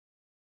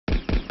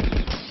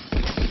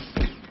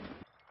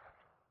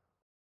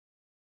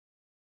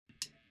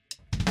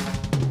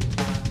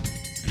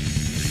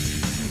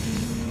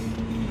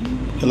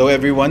Hello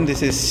everyone,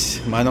 this is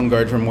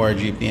ManongGuard from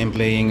WarJeepney. I'm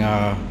playing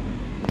a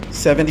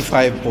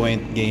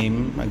 75-point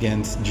game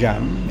against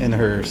Jam and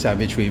her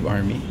Savage Wave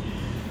army.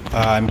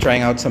 I'm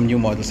trying out some new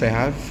models I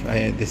have.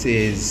 This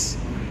is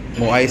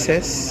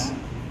Moises,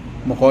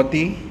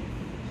 Mokoti,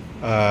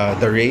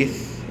 the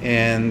Wraith,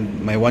 and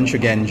my one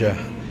Shugenja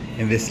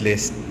in this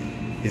list.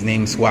 His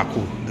name's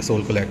Waku, the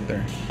Soul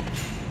Collector.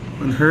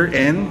 On her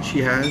end,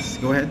 she has,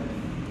 go ahead.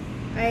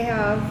 I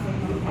have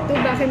 2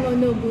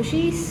 Bakemono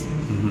Bushis,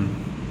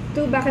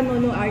 2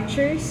 Bakemono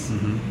Archers,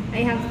 I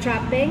have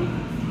Trapping,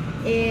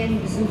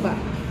 and Zuba.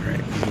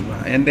 Right,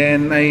 Zuba. And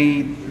then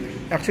I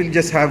actually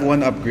just have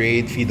one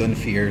upgrade, Feed on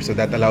Fear, so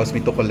that allows me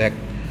to collect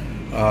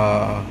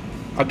a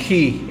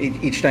key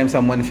each time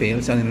someone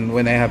fails. And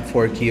when I have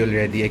 4 key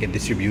already, I can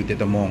distribute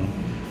it among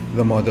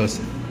the models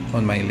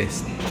on my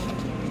list.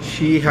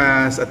 She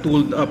has a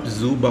tooled up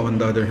Zuba on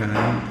the other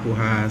hand, who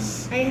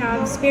has... I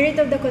have Spirit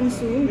of the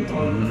Consumed,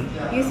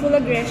 Youthful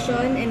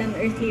Aggression, and an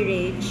Earthly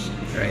Rage.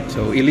 Right,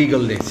 so illegal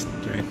list,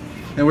 right?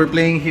 And we're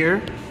playing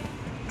here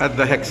at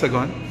the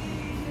Hexagon,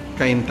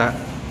 Cainta.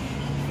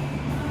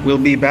 We'll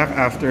be back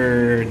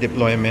after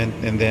deployment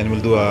and then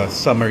we'll do a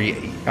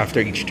summary after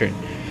each turn.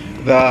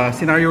 The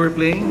scenario we're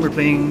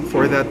playing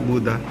for that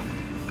Buddha,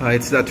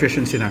 it's the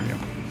Attrition scenario.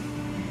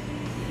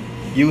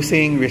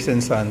 Using Risen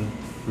Sun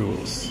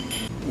rules.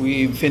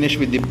 We've finished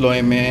with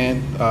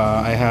deployment.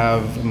 I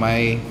have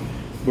my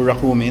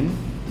Burakumin,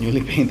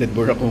 newly painted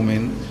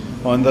Burakumin,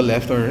 on the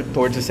left or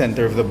towards the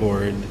center of the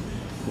board.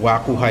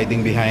 Waku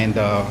hiding behind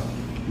the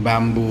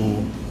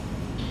bamboo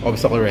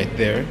obstacle right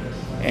there.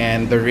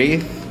 And the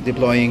Wraith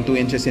deploying 2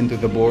 inches into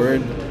the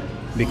board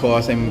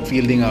because I'm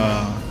fielding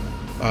a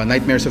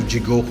Nightmares of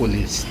Jigoku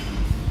list.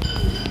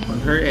 On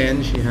her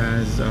end, she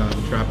has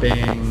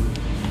Trapping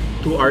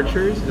 2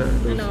 Archers.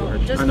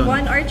 Just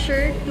 1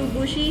 Archer, 2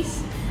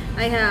 Bushis.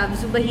 I have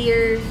Zuba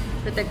here,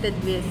 protected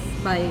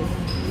by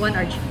 1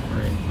 Archer.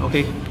 Alright,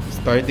 okay.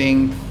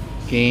 Starting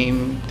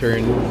game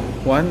turn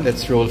 1.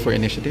 Let's roll for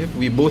initiative.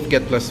 We both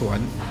get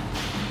 +1.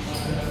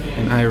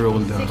 And I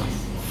rolled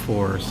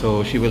 4.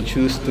 So she will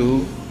choose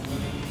to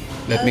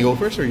let me go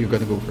first, or you're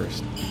gonna go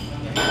first?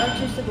 I'll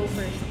choose to go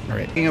first.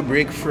 Alright. Taking a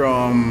break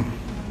from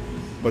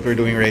what we're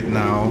doing right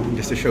now,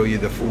 just to show you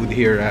the food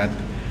here at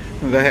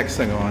the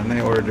Hexagon.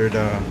 I ordered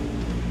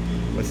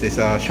what's this?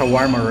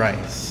 Shawarma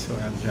rice. So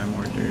Jam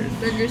ordered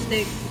Burger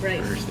steak rice.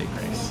 Burger steak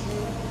rice.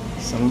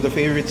 Some of the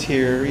favorites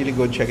here, really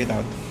good. Check it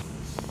out.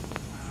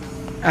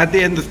 At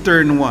the end of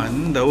turn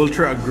 1, the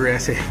ultra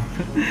aggressive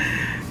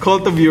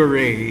Cult of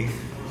Yurei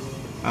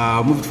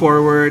moved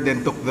forward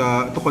and took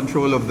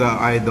control of the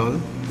idol,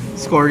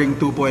 scoring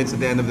 2 points at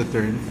the end of the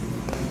turn.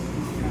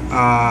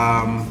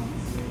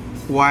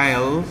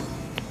 While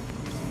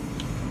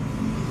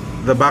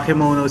the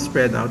Bakemono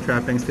spread out,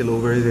 Trapping still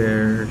over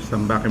there,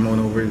 some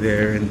Bakemono over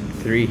there, and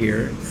 3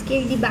 here.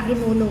 Scary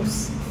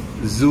Bakemonos.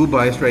 Zuba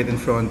is right in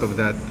front of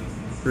that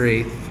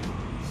Wraith.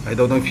 I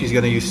don't know if she's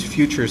gonna use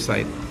Future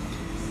Sight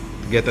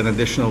to get an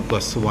additional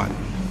 +1,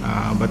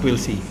 but we'll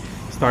see.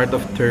 Start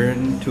of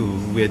turn 2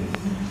 with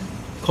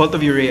Cult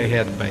of Yurei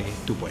ahead by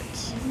 2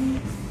 points.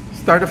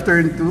 Start of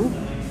turn 2,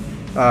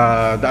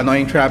 the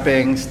annoying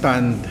Trapping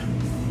stunned,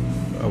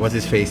 what's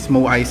his face?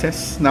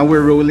 Moises. Now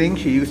we're rolling.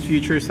 She used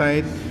Future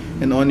Sight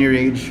and Oni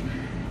Rage.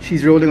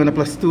 She's rolling on a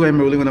 +2. I'm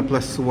rolling on a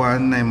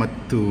 +1. I'm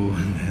at 2.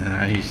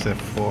 He's at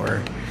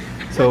 4.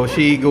 So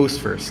she goes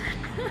first.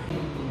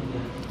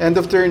 End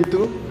of turn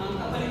 2.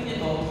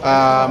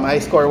 I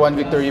score 1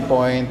 victory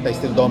point. I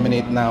still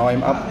dominate now.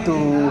 I'm up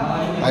to,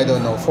 I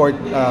don't know,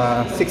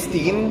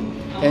 16.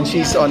 And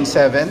she's on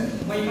 7.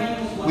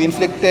 We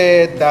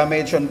inflicted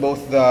damage on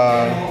both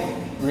the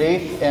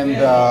Wraith and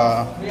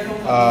the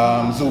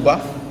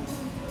Zuba.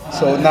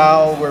 So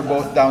now we're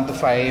both down to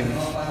 5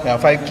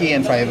 key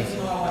and 5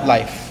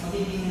 life.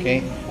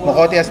 Okay.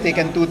 Mokoti has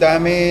taken 2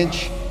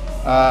 damage,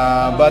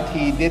 but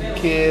he did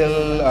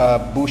kill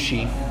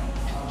Bushi.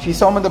 She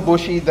summoned the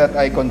Bushi that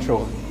I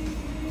control,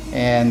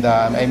 and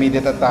I made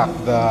it attack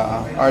the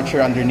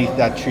Archer underneath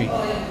that tree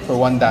for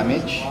 1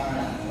 damage.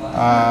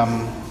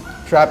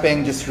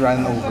 Trapping just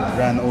ran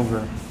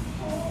over.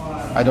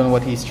 I don't know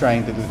what he's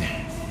trying to do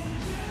there.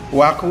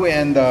 Waku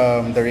and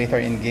the Wraith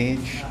are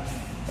engaged,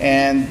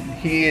 and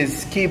he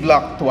is key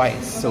blocked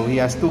twice, so he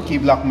has 2 key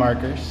block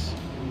markers.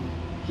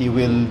 He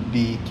will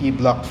be key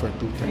blocked for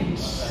 2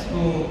 turns.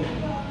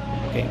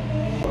 Okay.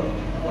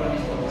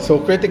 So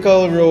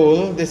critical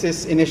roll. This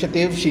is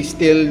initiative. She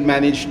still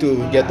managed to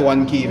get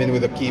 1 key even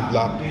with a key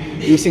block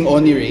using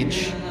Oni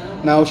Rage.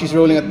 Now she's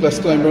rolling at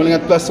 +2. I'm rolling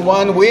at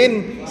 +1.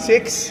 Win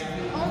 6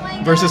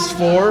 versus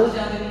 4.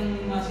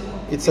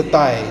 It's a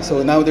tie.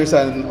 So now there's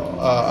a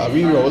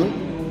re-roll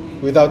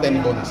without any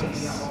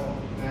bonuses.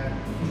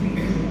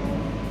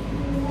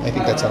 I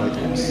think that's how it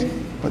goes.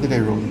 What did I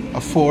roll?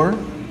 A 4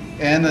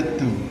 and a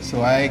 2.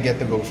 So I get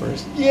to go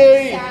first.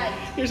 Yay! Sad.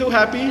 You're so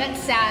happy?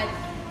 That's sad.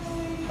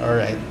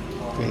 Alright.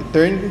 Okay,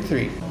 turn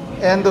 3.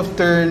 End of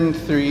turn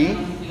 3.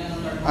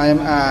 I'm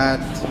at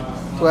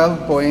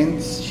 12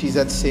 points. She's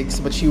at 6,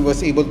 but she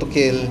was able to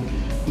kill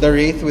the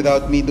Wraith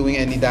without me doing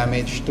any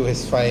damage to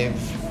his 5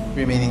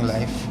 remaining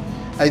life.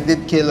 I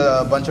did kill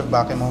a bunch of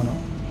Bakemono.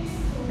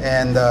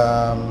 And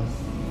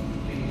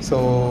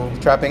so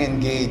trapping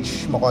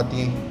engage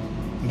Mokoti,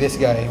 this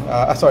guy,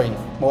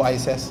 Mo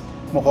Ices.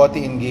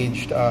 Mokoti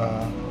engaged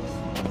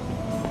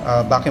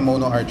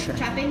Bakemono Archer.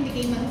 Trapping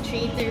became a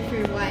traitor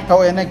for 1.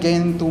 Oh, and I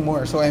gained 2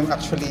 more. So I'm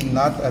actually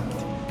not at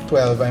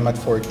 12, I'm at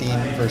 14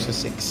 versus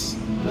 6.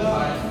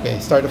 Okay,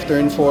 start of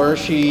turn 4.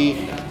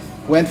 She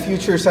went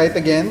Future Sight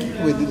again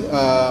with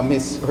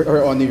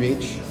her Oni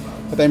Rage.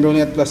 But I'm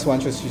rolling at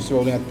 +1, so she's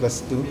rolling at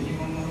 +2.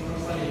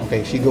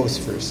 Okay, she goes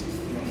first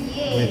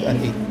with an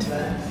 8.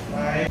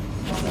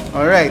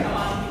 Alright,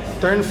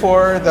 turn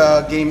 4,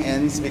 the game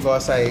ends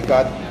because I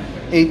got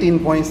 18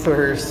 points to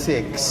her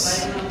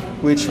 6,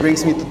 which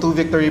brings me to 2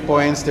 victory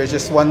points. There's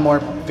just 1 more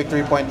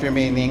victory point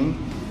remaining.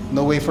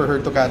 No way for her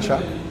to catch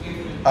up.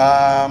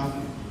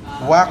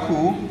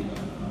 Waku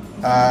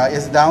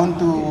is down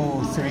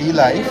to 3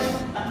 life.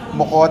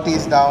 Mokoti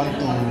is down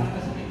to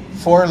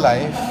 4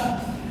 life.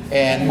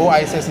 And Mo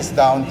Isis is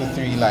down to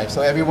 3 life.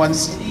 So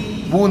everyone's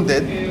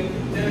wounded.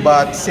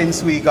 But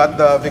since we got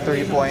the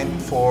victory point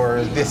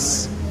for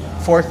this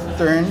 4th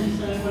turn,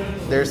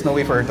 there's no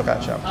way for her to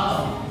catch up.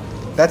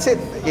 That's it.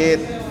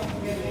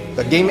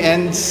 The game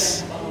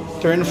ends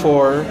turn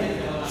 4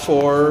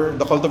 for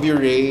the Cult of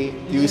Yurei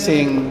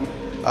using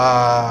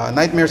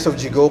Nightmares of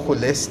Jigoku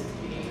list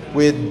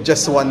with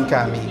just 1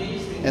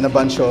 Kami and a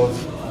bunch of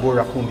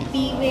Burakumin.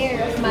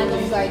 Beware of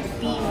ManongGuard,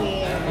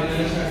 beware.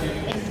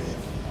 And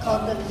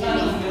Cult of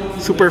Yurei.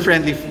 Super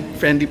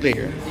friendly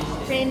player.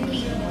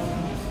 Friendly.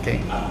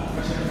 Okay.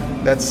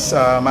 That's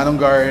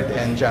ManongGuard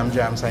and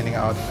JamJam signing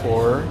out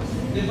for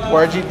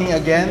WarJeepney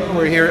again.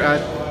 We're here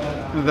at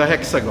the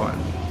Hexagon.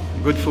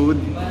 Good food,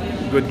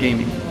 good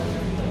gaming.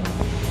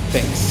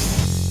 Thanks.